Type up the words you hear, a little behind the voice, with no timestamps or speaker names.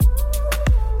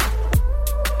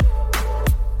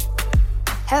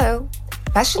Hello.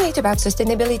 Passionate about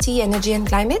sustainability, energy, and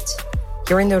climate?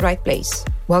 You're in the right place.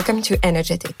 Welcome to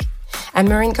Energetic. I'm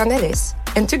Maureen Cornelis,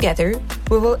 and together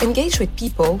we will engage with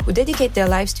people who dedicate their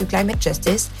lives to climate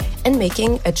justice and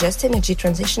making a just energy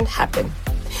transition happen.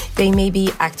 They may be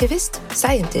activists,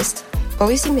 scientists,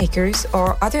 policymakers,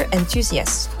 or other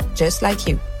enthusiasts, just like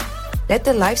you. Let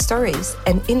the life stories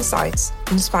and insights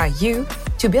inspire you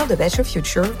to build a better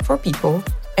future for people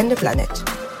and the planet.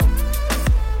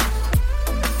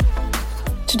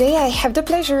 Today, I have the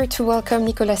pleasure to welcome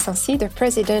Nicolas Saincy, the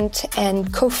president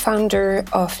and co-founder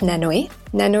of Nanoé.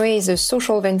 Nanoé is a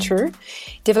social venture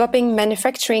developing,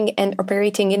 manufacturing, and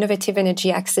operating innovative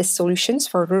energy access solutions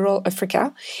for rural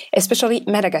Africa, especially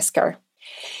Madagascar.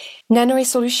 Nanoé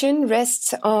solution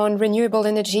rests on renewable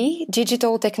energy,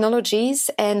 digital technologies,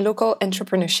 and local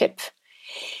entrepreneurship.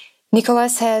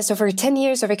 Nicolas has over 10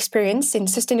 years of experience in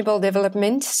sustainable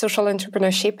development, social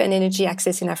entrepreneurship, and energy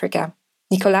access in Africa.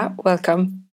 Nicolas,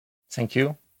 welcome. Thank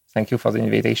you. Thank you for the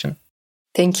invitation.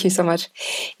 Thank you so much.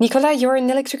 Nicolas, you're an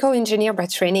electrical engineer by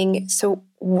training. So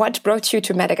what brought you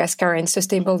to Madagascar and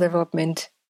sustainable development?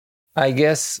 I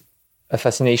guess a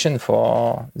fascination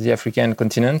for the African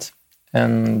continent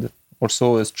and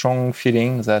also a strong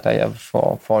feeling that I have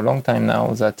for a long time now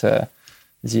that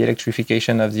the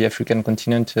electrification of the African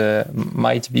continent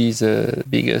might be the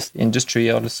biggest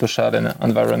industrial, social, and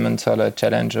environmental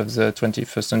challenge of the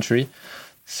 21st century.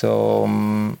 So,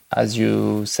 as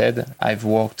you said, I've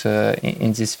worked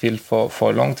in this field for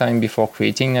a long time before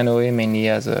creating Nanoé, mainly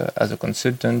as a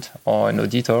consultant or an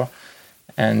auditor.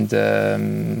 And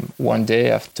one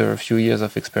day, after a few years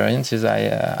of experiences,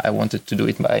 I wanted to do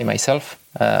it by myself.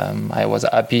 I was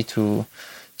happy to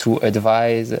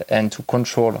advise and to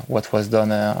control what was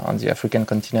done on the African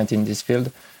continent in this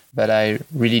field. But I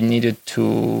really needed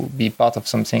to be part of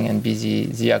something and be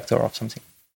the actor of something.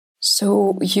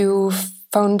 So you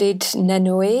founded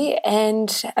Nanoé,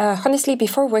 and honestly,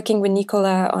 before working with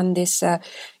Nicolas on this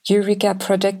Eureka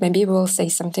project, maybe we'll say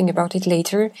something about it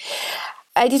later,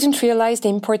 I didn't realize the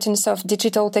importance of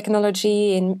digital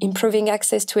technology in improving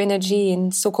access to energy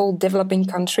in so-called developing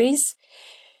countries.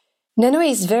 Nanoé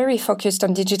is very focused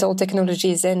on digital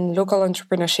technologies and local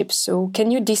entrepreneurship. So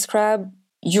can you describe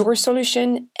your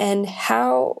solution and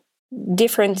how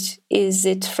different is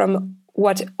it from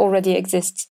what already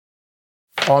exists?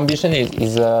 Our ambition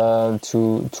is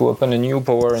to open a new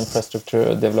power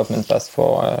infrastructure development path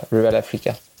for rural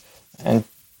Africa. And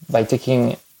by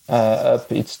taking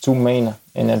up its two main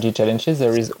energy challenges,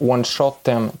 there is one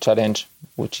short-term challenge,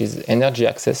 which is energy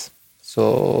access.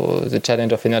 So the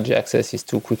challenge of energy access is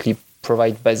to quickly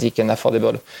provide basic and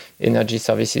affordable energy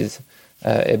services,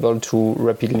 able to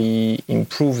rapidly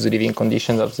improve the living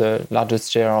conditions of the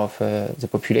largest share of the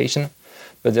population.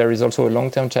 But there is also a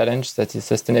long-term challenge that is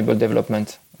sustainable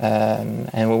development.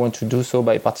 And we want to do so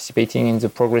by participating in the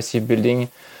progressive building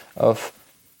of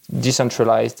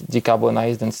decentralized,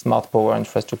 decarbonised, and smart power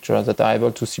infrastructure that are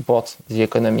able to support the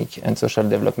economic and social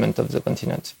development of the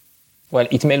continent. Well,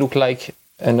 it may look like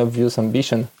an obvious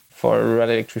ambition for a rural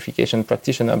electrification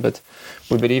practitioner, but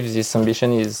we believe this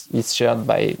ambition is shared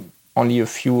by only a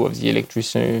few of the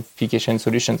electrification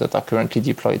solutions that are currently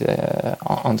deployed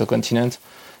on the continent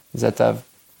that have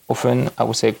often, I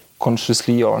would say,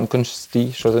 consciously or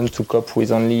unconsciously chosen to cope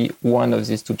with only one of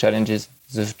these two challenges,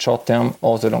 the short-term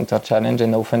or the long-term challenge,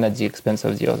 and often at the expense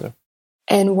of the other.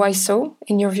 And why so,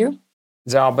 in your view?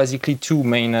 There are basically two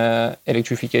main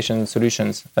electrification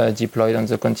solutions deployed on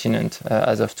the continent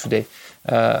as of today.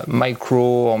 Micro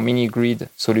or mini-grid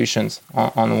solutions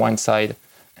on one side.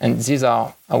 And these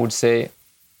are, I would say,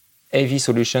 heavy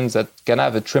solutions that can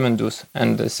have a tremendous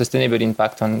and sustainable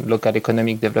impact on local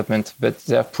economic development, but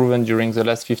they have proven during the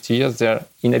last 50 years their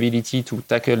inability to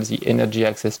tackle the energy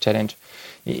access challenge.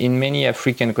 In many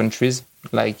African countries,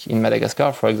 like in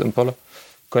Madagascar, for example,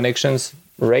 connections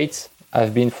rates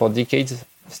have been for decades,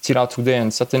 still are today,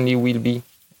 and certainly will be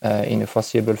in a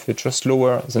foreseeable future,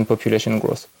 slower than population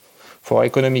growth. For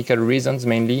economical reasons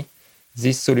mainly,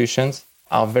 these solutions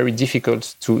are very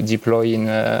difficult to deploy in,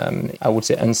 I would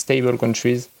say, unstable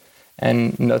countries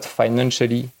and not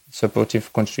financially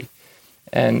supportive country.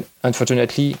 And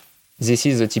unfortunately, this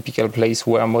is a typical place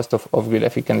where most of off-grid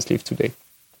Africans live today.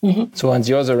 Mm-hmm. So on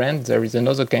the other end, there is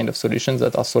another kind of solutions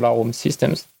that are solar home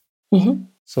systems. Mm-hmm.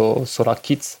 So solar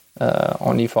kits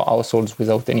only for households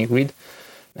without any grid.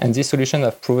 And these solutions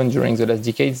have proven during the last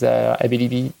decades their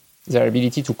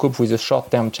ability to cope with a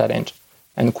short-term challenge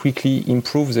and quickly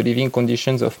improve the living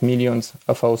conditions of millions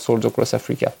of households across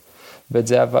Africa. But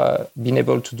they have been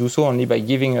able to do so only by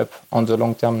giving up on the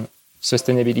long-term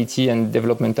sustainability and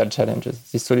developmental challenges.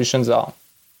 These solutions are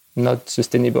not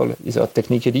sustainable either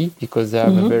technically because they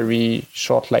have a very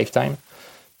short lifetime,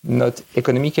 not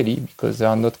economically because they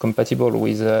are not compatible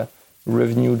with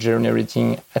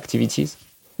revenue-generating activities.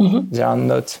 They are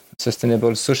not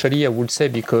sustainable socially, I would say,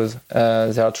 because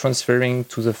they are transferring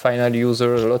to the final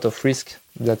user a lot of risks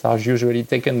that are usually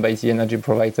taken by the energy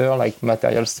provider, like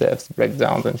material thefts,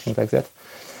 breakdowns, and things like that.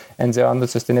 And they are not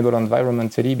sustainable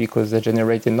environmentally because they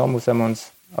generate enormous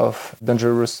amounts of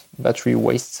dangerous battery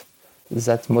waste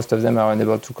that most of them are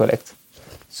unable to collect.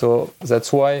 So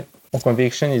that's why our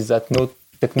conviction is that no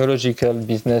technological,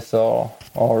 business, or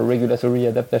regulatory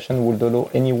adaptation would allow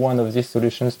any one of these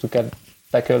solutions to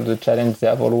tackle the challenge they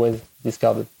have always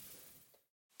discarded.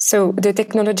 So the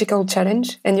technological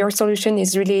challenge and your solution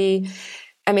is really,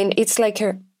 it's like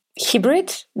a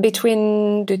hybrid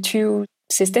between the two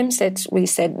systems that we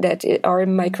said that are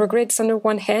microgrids on the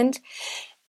one hand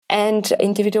and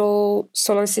individual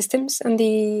solar systems on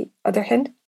the other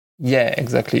hand? Yeah,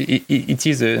 exactly. It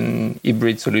is an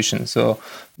hybrid solution. So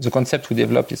the concept we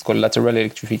developed is called lateral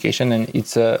electrification, and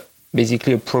it's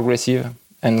basically a progressive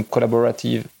and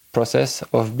collaborative process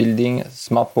of building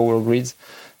smart power grids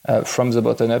from the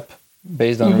bottom up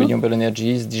based on renewable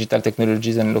energies, digital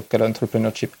technologies, and local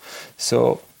entrepreneurship.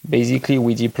 So basically,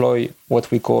 we deploy what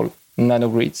we call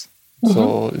nanogrids.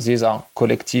 So these are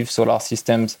collective solar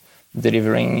systems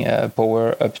delivering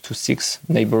power up to 6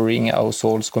 neighboring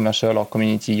households, commercial or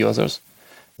community users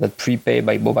that prepay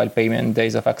by mobile payment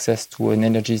days of access to an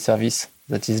energy service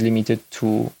that is limited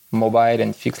to mobile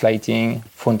and fixed lighting,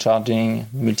 phone charging,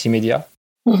 multimedia.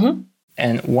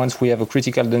 And once we have a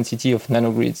critical density of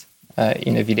nanogrids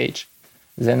in a village,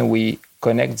 then we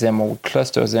connect them or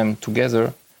cluster them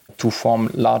together to form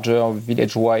larger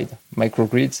village-wide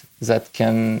microgrids that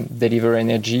can deliver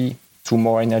energy to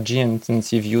more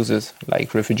energy-intensive users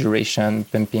like refrigeration,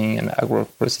 pumping, and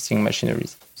agro-processing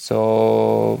machineries.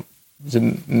 So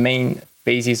the main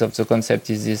basis of the concept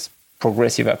is this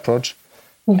progressive approach.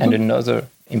 And another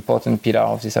important pillar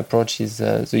of this approach is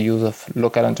the use of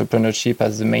local entrepreneurship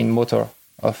as the main motor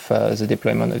of the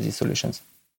deployment of these solutions.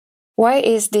 Why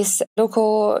is this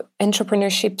local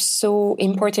entrepreneurship so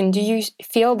important? Do you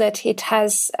feel that it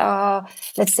has,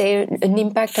 let's say, an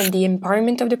impact on the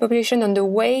empowerment of the population, on the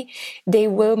way they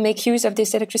will make use of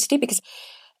this electricity? Because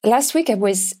last week I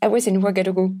was in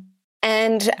Ouagadougou,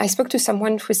 and I spoke to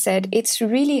someone who said it's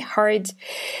really hard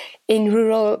in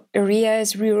rural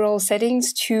areas, rural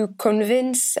settings, to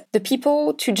convince the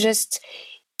people to just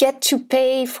get to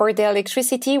pay for their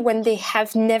electricity when they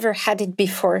have never had it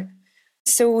before.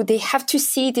 So they have to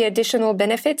see the additional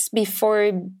benefits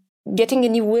before getting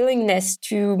any willingness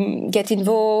to get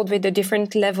involved with a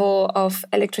different level of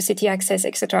electricity access,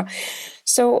 etc.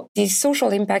 So the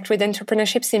social impact with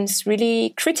entrepreneurship seems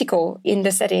really critical in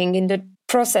the setting, in the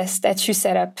process that you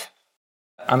set up.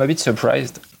 I'm a bit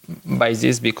surprised by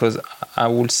this because I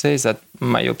would say that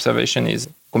my observation is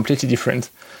completely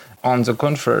different. On the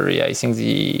contrary, I think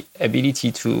the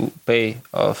ability to pay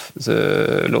of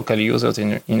the local users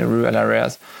in rural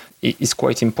areas is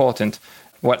quite important.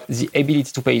 Well, the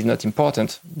ability to pay is not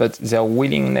important, but their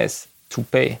willingness to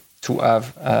pay to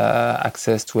have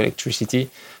access to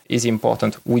electricity is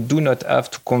important. We do not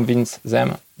have to convince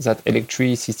them that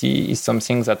electricity is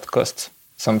something that costs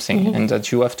something and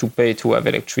that you have to pay to have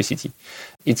electricity.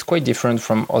 It's quite different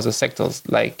from other sectors,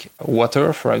 like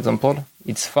water, for example.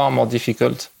 It's far more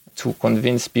difficult to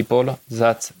convince people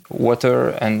that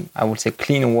water, and I would say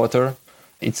clean water,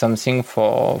 it's something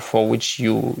for which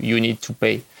you need to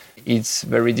pay. It's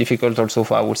very difficult also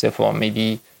for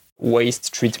maybe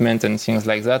waste treatment and things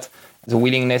like that. The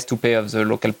willingness to pay of the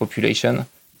local population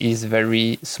is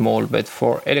very small, but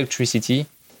for electricity,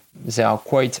 they are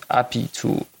quite happy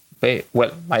to pay.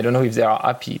 Well, I don't know if they are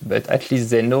happy, but at least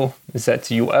they know that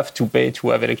you have to pay to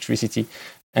have electricity,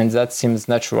 and that seems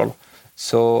natural.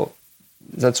 So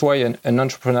that's why an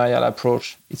entrepreneurial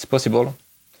approach is possible,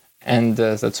 and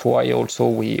that's why also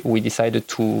we decided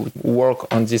to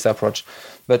work on this approach.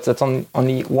 But that's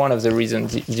only one of the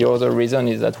reasons. The other reason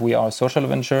is that we are a social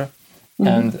venture,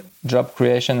 and job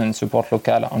creation and support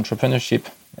local entrepreneurship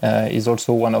is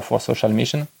also one of our social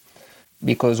mission,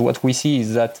 because what we see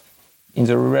is that in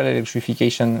the rural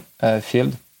electrification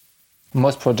field,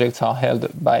 most projects are held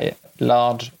by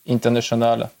large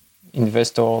international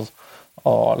investors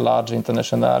or large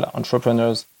international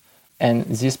entrepreneurs. And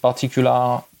this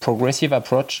particular progressive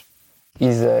approach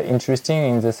is interesting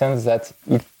in the sense that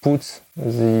it puts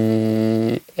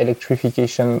the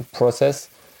electrification process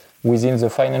within the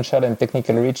financial and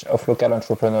technical reach of local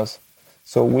entrepreneurs.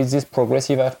 So with this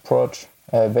progressive approach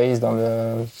based on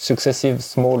the successive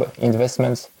small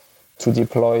investments to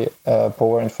deploy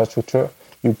power infrastructure,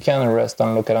 you can rest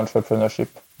on local entrepreneurship.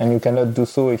 And you cannot do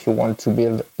so if you want to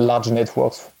build large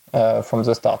networks from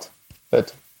the start.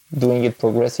 But doing it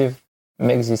progressive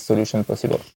makes this solution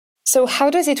possible. So how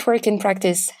does it work in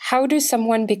practice? How does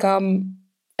someone become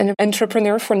an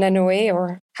entrepreneur for Nanoé,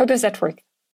 or how does that work?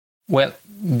 Well,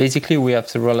 basically, we have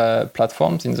several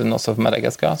platforms in the north of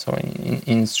Madagascar, so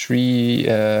in three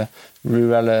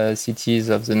rural cities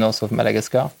of the north of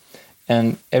Madagascar.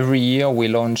 And every year we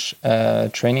launch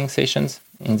training sessions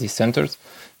in these centers.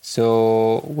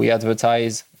 So we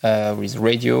advertise with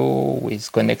radio,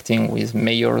 with connecting with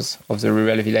mayors of the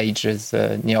rural villages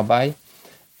nearby.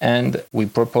 And we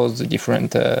propose the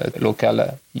different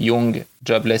local young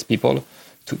jobless people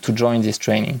to join this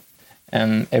training.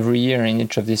 And every year in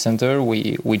each of these centers,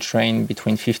 we train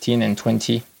between 15 and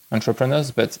 20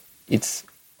 entrepreneurs, but it's,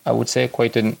 I would say,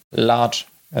 quite a large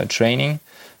training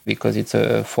because it's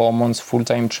a 4 months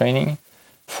full-time training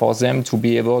for them to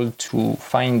be able to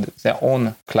find their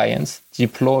own clients,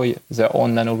 deploy their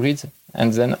own nanogrids,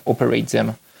 and then operate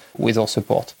them with our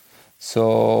support.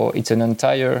 So it's an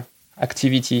entire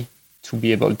activity to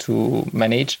be able to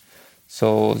manage.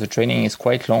 So the training is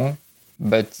quite long,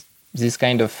 but this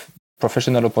kind of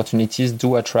professional opportunities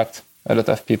do attract a lot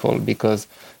of people because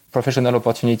professional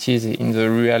opportunities in the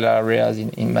rural areas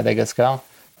in Madagascar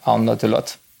are not a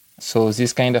lot. So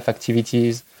this kind of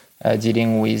activities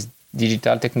dealing with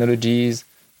digital technologies,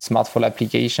 smartphone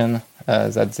application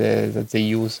that they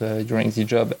use during the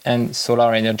job, and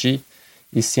solar energy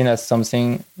is seen as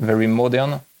something very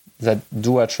modern that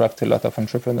do attract a lot of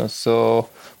entrepreneurs. So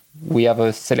we have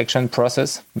a selection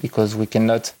process because we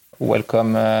cannot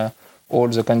welcome all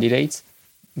the candidates,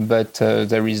 but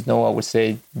there is no, I would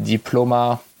say,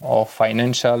 diploma or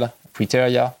financial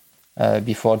criteria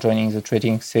before joining the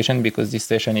training session because this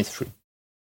session is free.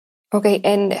 Okay,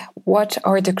 and what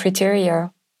are the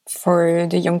criteria for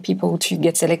the young people to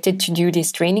get selected to do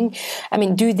this training? I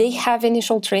mean, do they have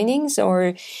initial trainings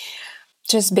or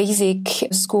just basic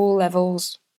school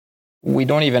levels? We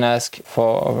don't even ask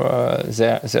for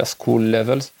their school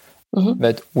levels,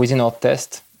 but within our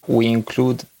test, we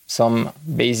include some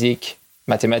basic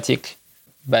mathematics,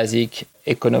 basic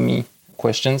economy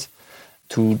questions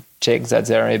to check that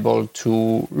they're able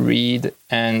to read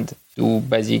and do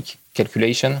basic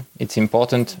calculation. It's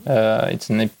important. It's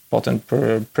an important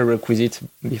prerequisite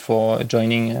before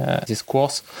joining this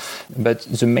course. But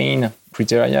the main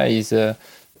criteria is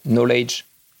knowledge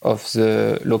of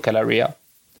the local area.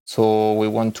 So we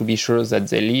want to be sure that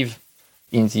they live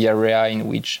in the area in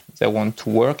which they want to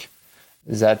work,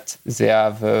 that they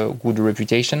have a good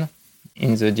reputation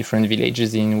in the different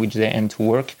villages in which they aim to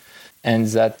work, and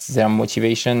that their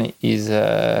motivation is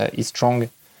strong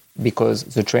because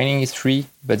the training is free,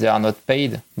 but they are not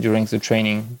paid during the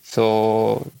training.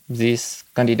 So these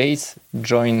candidates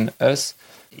join us.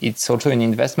 It's also an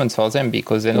investment for them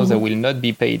because they know they will not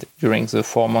be paid during the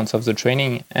 4 months of the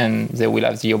training, and they will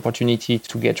have the opportunity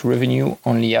to get revenue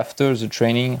only after the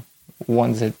training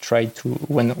once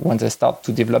they start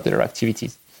to develop their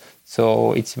activities.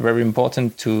 So it's very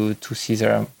important to see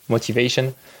their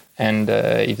motivation, and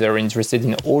if they're interested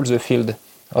in all the field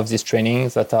of these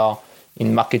trainings that are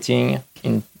in marketing,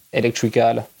 in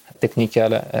electrical,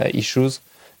 technical issues,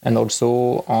 and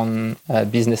also on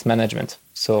business management.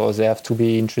 So they have to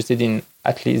be interested in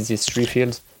at least these 3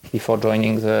 fields before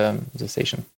joining the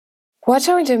session. What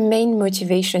are the main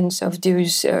motivations of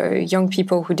those young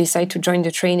people who decide to join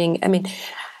the training? I mean,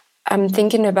 I'm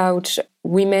thinking about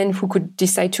women who could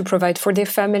decide to provide for their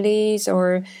families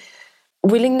or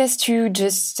willingness to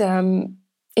just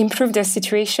improve their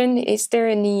situation. Is there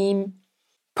any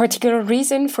particular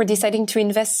reason for deciding to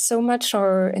invest so much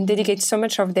and dedicate so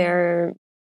much of their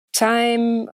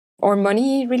time or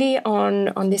money really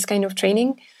on this kind of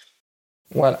training?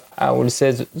 Well, I would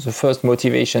say the first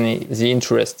motivation is the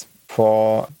interest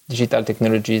for digital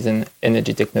technologies and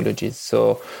energy technologies.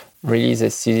 So really they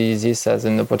see this as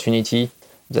an opportunity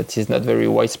that is not very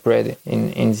widespread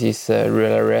in these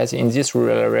rural areas. In these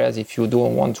rural areas, if you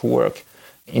don't want to work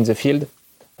in the field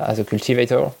as a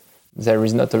cultivator, there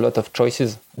is not a lot of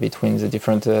choices between the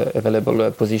different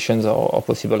available positions or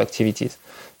possible activities.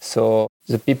 So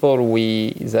the people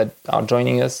that are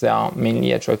joining us, they are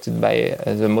mainly attracted by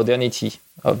the modernity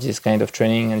of this kind of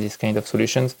training and this kind of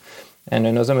solutions. And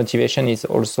another motivation is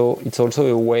it's also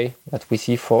a way that we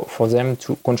see for them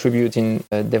to contribute in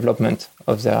the development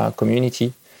of their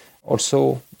community,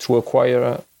 also to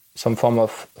acquire some form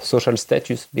of social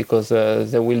status because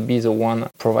they will be the one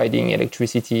providing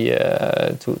electricity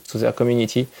to their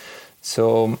community.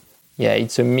 So yeah,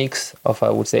 it's a mix of, I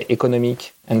would say,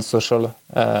 economic and social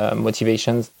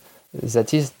motivations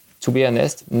that is, to be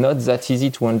honest, not that easy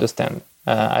to understand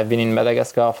I've been in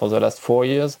Madagascar for the last 4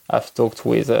 years. I've talked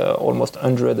with almost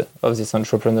 100 of these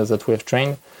entrepreneurs that we have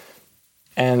trained.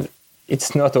 And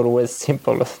it's not always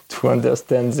simple to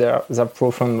understand their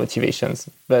profound motivations.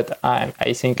 But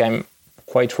I think I'm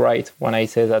quite right when I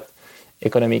say that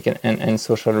economic and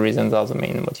social reasons are the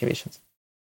main motivations.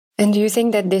 And do you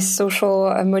think that this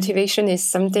social motivation is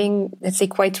something, let's say,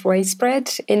 quite widespread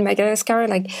in Madagascar?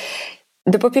 Like,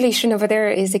 the population over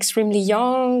there is extremely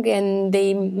young and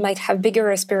they might have bigger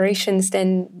aspirations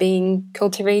than being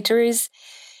cultivators.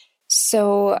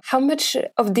 So how much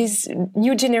of these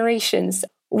new generations,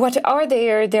 what are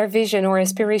their vision or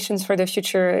aspirations for the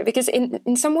future? Because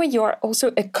in some way you are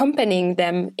also accompanying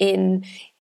them in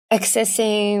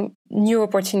accessing new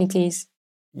opportunities.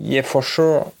 Yeah, for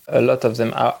sure. A lot of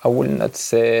them, I will not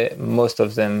say most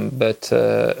of them, but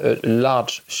a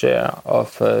large share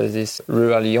of these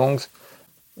rural youngs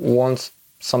want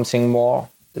something more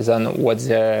than what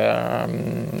their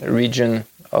region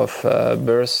of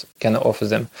birth can offer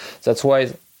them. That's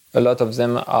why a lot of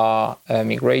them are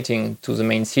migrating to the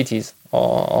main cities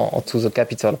or to the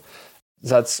capital.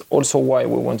 That's also why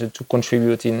we wanted to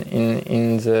contribute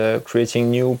in the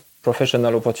creating new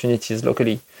professional opportunities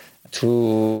locally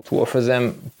to offer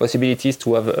them possibilities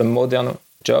to have a modern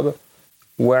job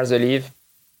where they live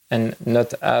and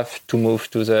not have to move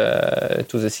to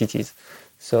the cities.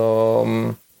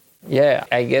 So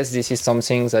I guess this is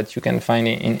something that you can find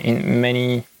in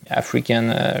many African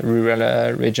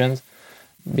rural regions,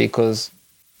 because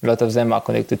a lot of them are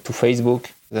connected to Facebook,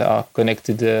 they are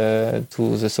connected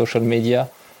to the social media.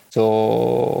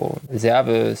 So they have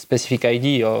a specific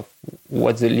idea of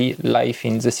what the life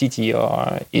in the city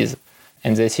is.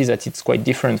 And they see that it's quite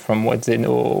different from what they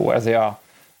know where they are.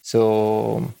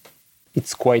 So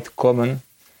it's quite common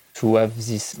to have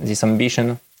this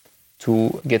ambition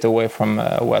to get away from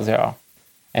where they are.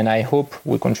 And I hope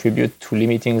we contribute to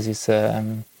limiting this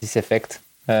effect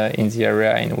in the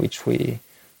area in which we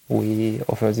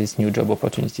offer these new job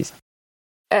opportunities.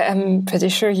 I'm pretty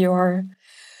sure you are.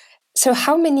 So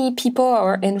how many people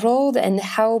are enrolled and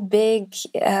how big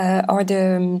are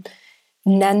the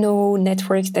nano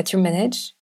networks that you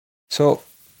manage? So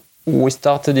we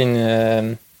started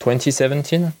in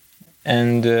 2017,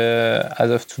 and as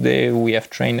of today, we have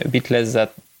trained a bit less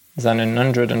than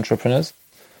 100 entrepreneurs.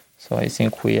 So I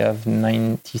think we have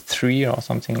 93 or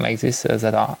something like this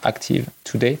that are active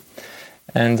today,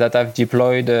 and that have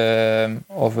deployed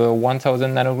over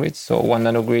 1,000 nanogrids. So one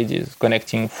nanogrid is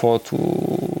connecting 4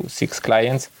 to 6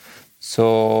 clients.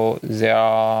 So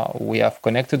we have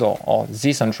connected, or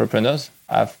these entrepreneurs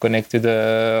have connected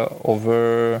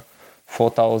over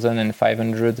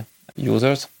 4,500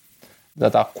 users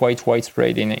that are quite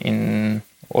widespread in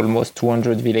almost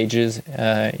 200 villages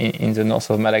in the north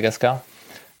of Madagascar.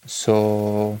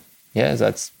 So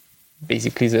that's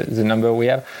basically the number we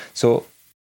have. So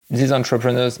these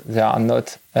entrepreneurs, they are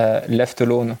not left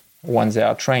alone once they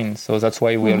are trained. So that's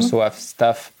why we also have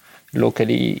staff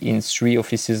locally in 3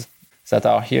 offices that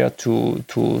are here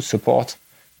to support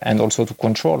and also to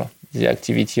control the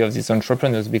activity of these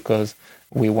entrepreneurs, because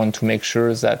we want to make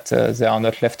sure that they are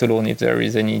not left alone if there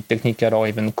is any technical or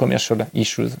even commercial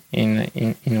issues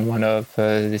in one of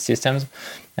the systems.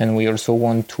 And we also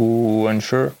want to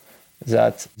ensure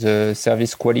that the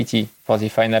service quality for the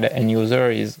final end user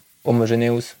is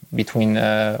homogeneous between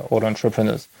all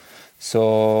entrepreneurs.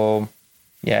 So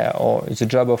the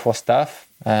job of our staff,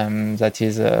 that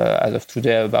is as of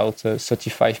today about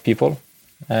 35 people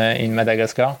in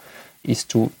Madagascar, is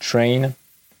to train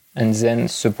and then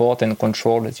support and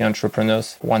control the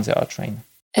entrepreneurs once they are trained.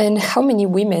 And how many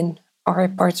women are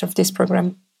part of this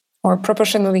program, or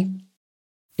proportionally?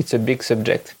 It's a big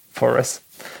subject for us.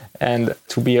 And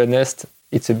to be honest,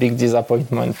 it's a big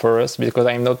disappointment for us, because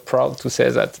I'm not proud to say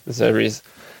that there is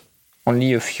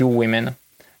only a few women.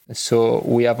 So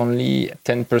we have only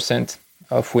 10%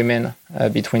 of women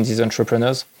between these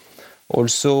entrepreneurs.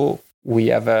 Also, we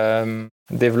have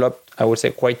developed, I would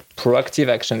say, quite proactive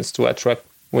actions to attract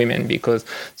women, because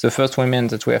the first women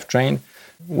that we have trained,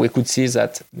 we could see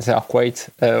that they are quite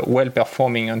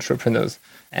well-performing entrepreneurs.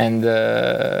 And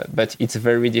but it's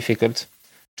very difficult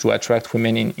to attract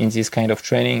women in this kind of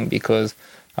training, because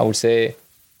I would say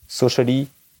socially,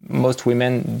 most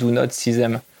women do not see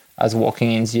them as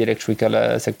working in the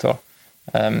electrical sector.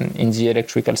 In the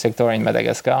electrical sector in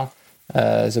Madagascar,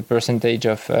 the percentage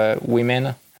of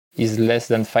women is less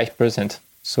than 5%.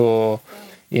 So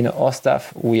in our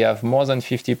staff, we have more than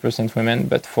 50% women,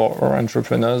 but for our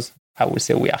entrepreneurs, I would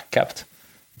say we are capped,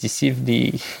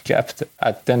 deceivably capped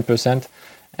at 10%.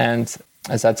 And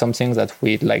that's something that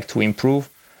we'd like to improve,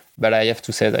 but I have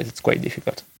to say that it's quite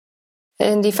difficult.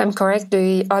 And if I'm correct,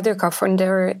 the other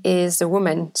co-founder is a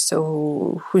woman,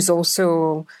 so who's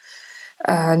also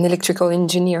an electrical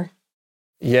engineer.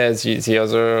 Yes, the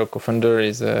other co-founder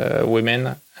is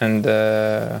women,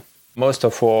 and most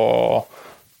of our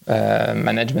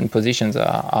management positions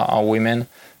are women,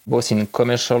 both in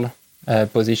commercial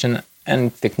position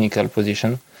and technical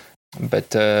position. But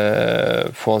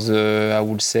for the, I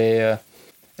would say,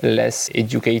 less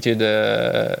educated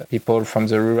people from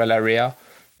the rural area,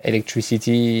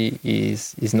 electricity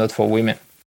is not for women.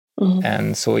 Mm-hmm.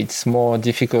 And so it's more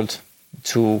difficult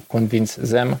to convince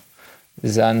them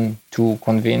than to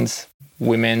convince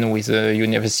women with a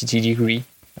university degree,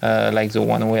 like the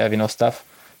one we have in our staff,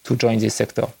 to join this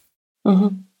sector. Mm-hmm.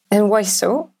 And why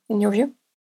so, in your view?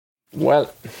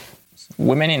 Well,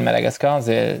 women in Madagascar,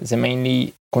 they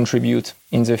mainly contribute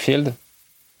in the field,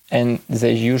 and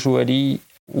they usually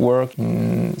work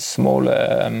in small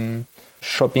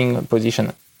shopping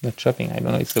position. Not shopping, I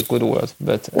don't know, it's a good word,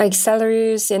 but... Like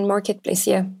salaries and marketplace,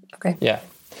 yeah. Okay. Yeah.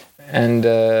 And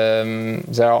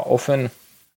they are often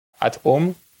at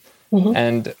home, mm-hmm.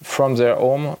 and from their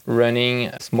home running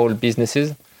small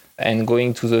businesses and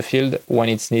going to the field when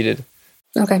it's needed.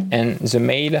 Okay. And the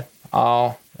male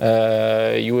are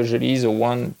usually the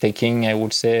one taking, I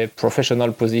would say,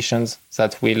 professional positions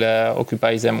that will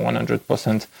occupy them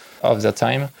 100% of the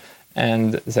time.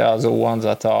 And they are the ones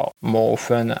that are more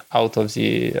often out of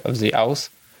the house.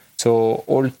 So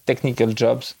all technical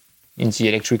jobs in the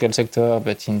electrical sector,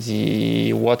 but in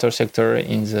the water sector,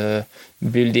 in the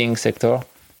building sector,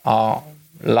 are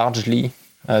largely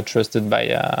trusted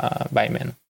by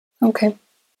men. Okay.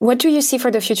 What do you see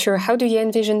for the future? How do you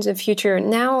envision the future?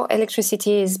 Now,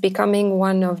 electricity is becoming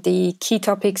one of the key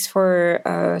topics for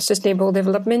sustainable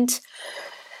development.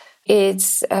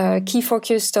 It's a key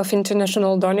focus of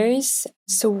international donors.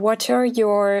 So what are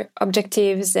your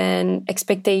objectives and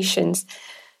expectations?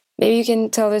 Maybe you can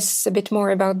tell us a bit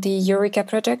more about the Eureka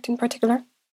project in particular?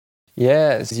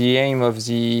 Yeah, the aim of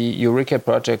the Eureka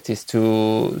project is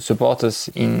to support us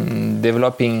in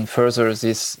developing further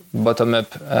this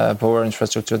bottom-up power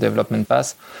infrastructure development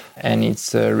path. And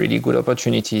it's a really good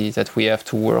opportunity that we have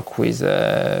to work with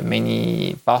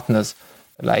many partners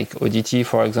like ODT,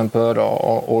 for example,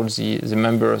 or all the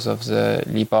members of the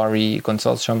Lipari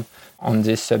consortium on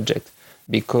this subject.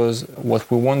 Because what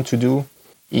we want to do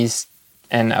is,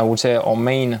 and I would say our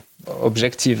main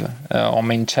objective, our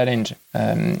main challenge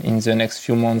in the next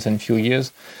few months and few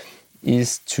years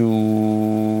is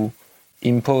to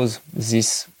impose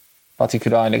this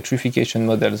particular electrification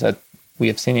model that we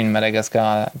have seen in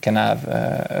Madagascar can have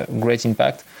a great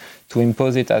impact, to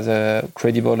impose it as a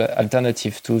credible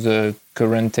alternative to the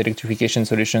current electrification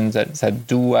solutions that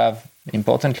do have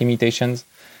important limitations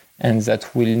and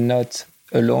that will not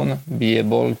alone be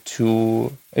able to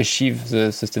achieve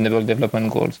the sustainable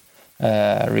development goals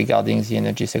regarding the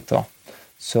energy sector.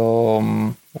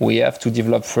 So we have to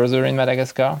develop further in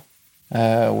Madagascar.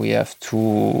 We have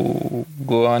to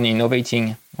go on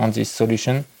innovating on this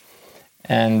solution,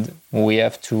 and we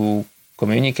have to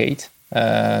communicate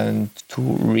to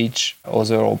reach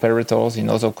other operators in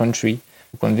other countries,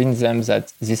 to convince them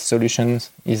that this solution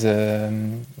is a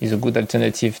good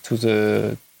alternative to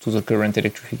the current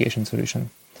electrification solution.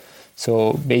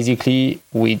 So basically,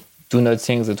 we do not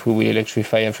think that we will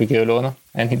electrify Africa alone,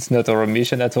 and it's not our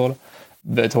ambition at all.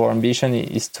 But our ambition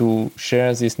is to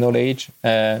share this knowledge,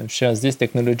 share these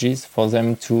technologies for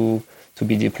them to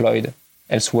be deployed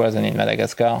elsewhere than in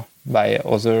Madagascar by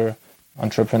other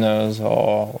entrepreneurs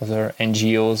or other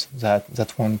NGOs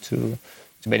that want to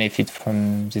benefit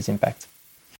from this impact.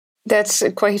 That's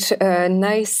quite a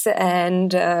nice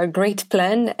and great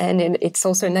plan, and it's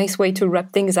also a nice way to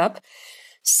wrap things up.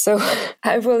 So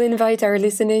I will invite our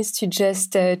listeners to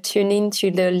just tune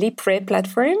into the Lipre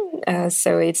platform.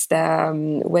 So it's the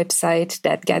website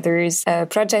that gathers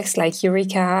projects like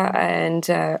Eureka and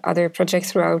other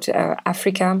projects throughout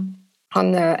Africa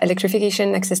on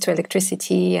electrification, access to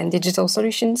electricity and digital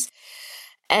solutions.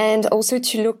 And also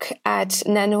to look at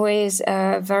Nanoé's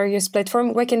various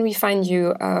platforms. Where can we find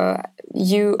you?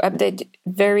 You update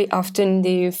very often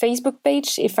the Facebook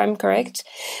page, if I'm correct.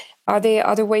 Are there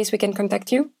other ways we can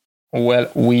contact you? Well,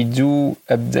 we do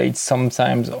update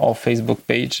sometimes our Facebook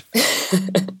page,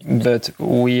 but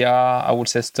we are, I would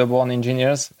say, stubborn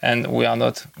engineers, and we are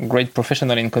not great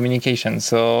professional in communication.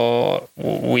 So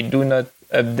we do not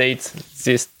update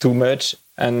this too much.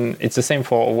 And it's the same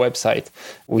for our website.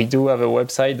 We do have a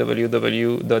website,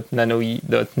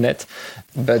 www.nanoe.net,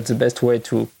 but the best way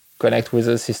to connect with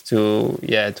us is to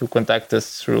contact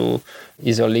us through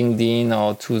either LinkedIn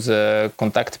or to the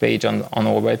contact page on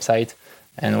our website.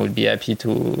 and we'll be happy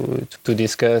to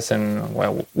discuss. And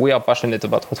well, we are passionate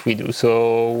about what we do,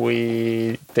 so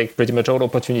we take pretty much all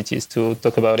opportunities to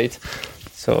talk about it.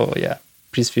 So yeah,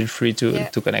 please feel free to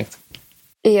connect.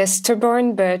 Yes,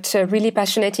 stubborn but really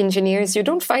passionate engineers. You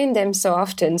don't find them so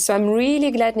often. So I'm really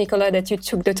glad, Nicolas, that you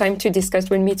took the time to discuss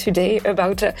with me today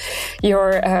about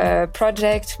your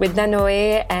project with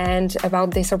Nanoé and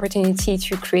about this opportunity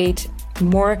to create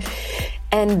more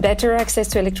and better access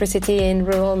to electricity in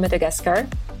rural Madagascar.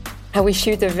 I wish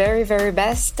you the very, very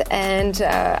best. And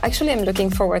actually, I'm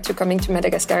looking forward to coming to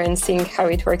Madagascar and seeing how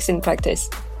it works in practice.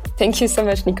 Thank you so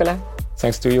much, Nicolas.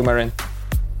 Thanks to you, Maren.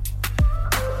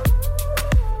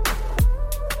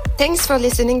 Thanks for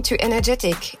listening to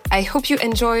Energetic. I hope you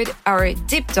enjoyed our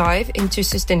deep dive into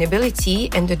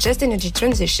sustainability and the just energy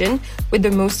transition with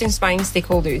the most inspiring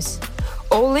stakeholders.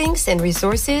 All links and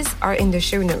resources are in the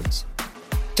show notes.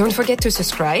 Don't forget to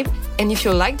subscribe, and if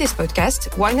you like this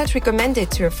podcast, why not recommend it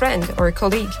to a friend or a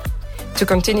colleague? To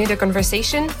continue the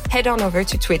conversation, head on over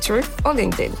to Twitter or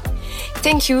LinkedIn.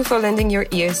 Thank you for lending your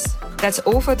ears. That's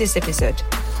all for this episode.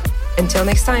 Until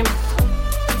next time.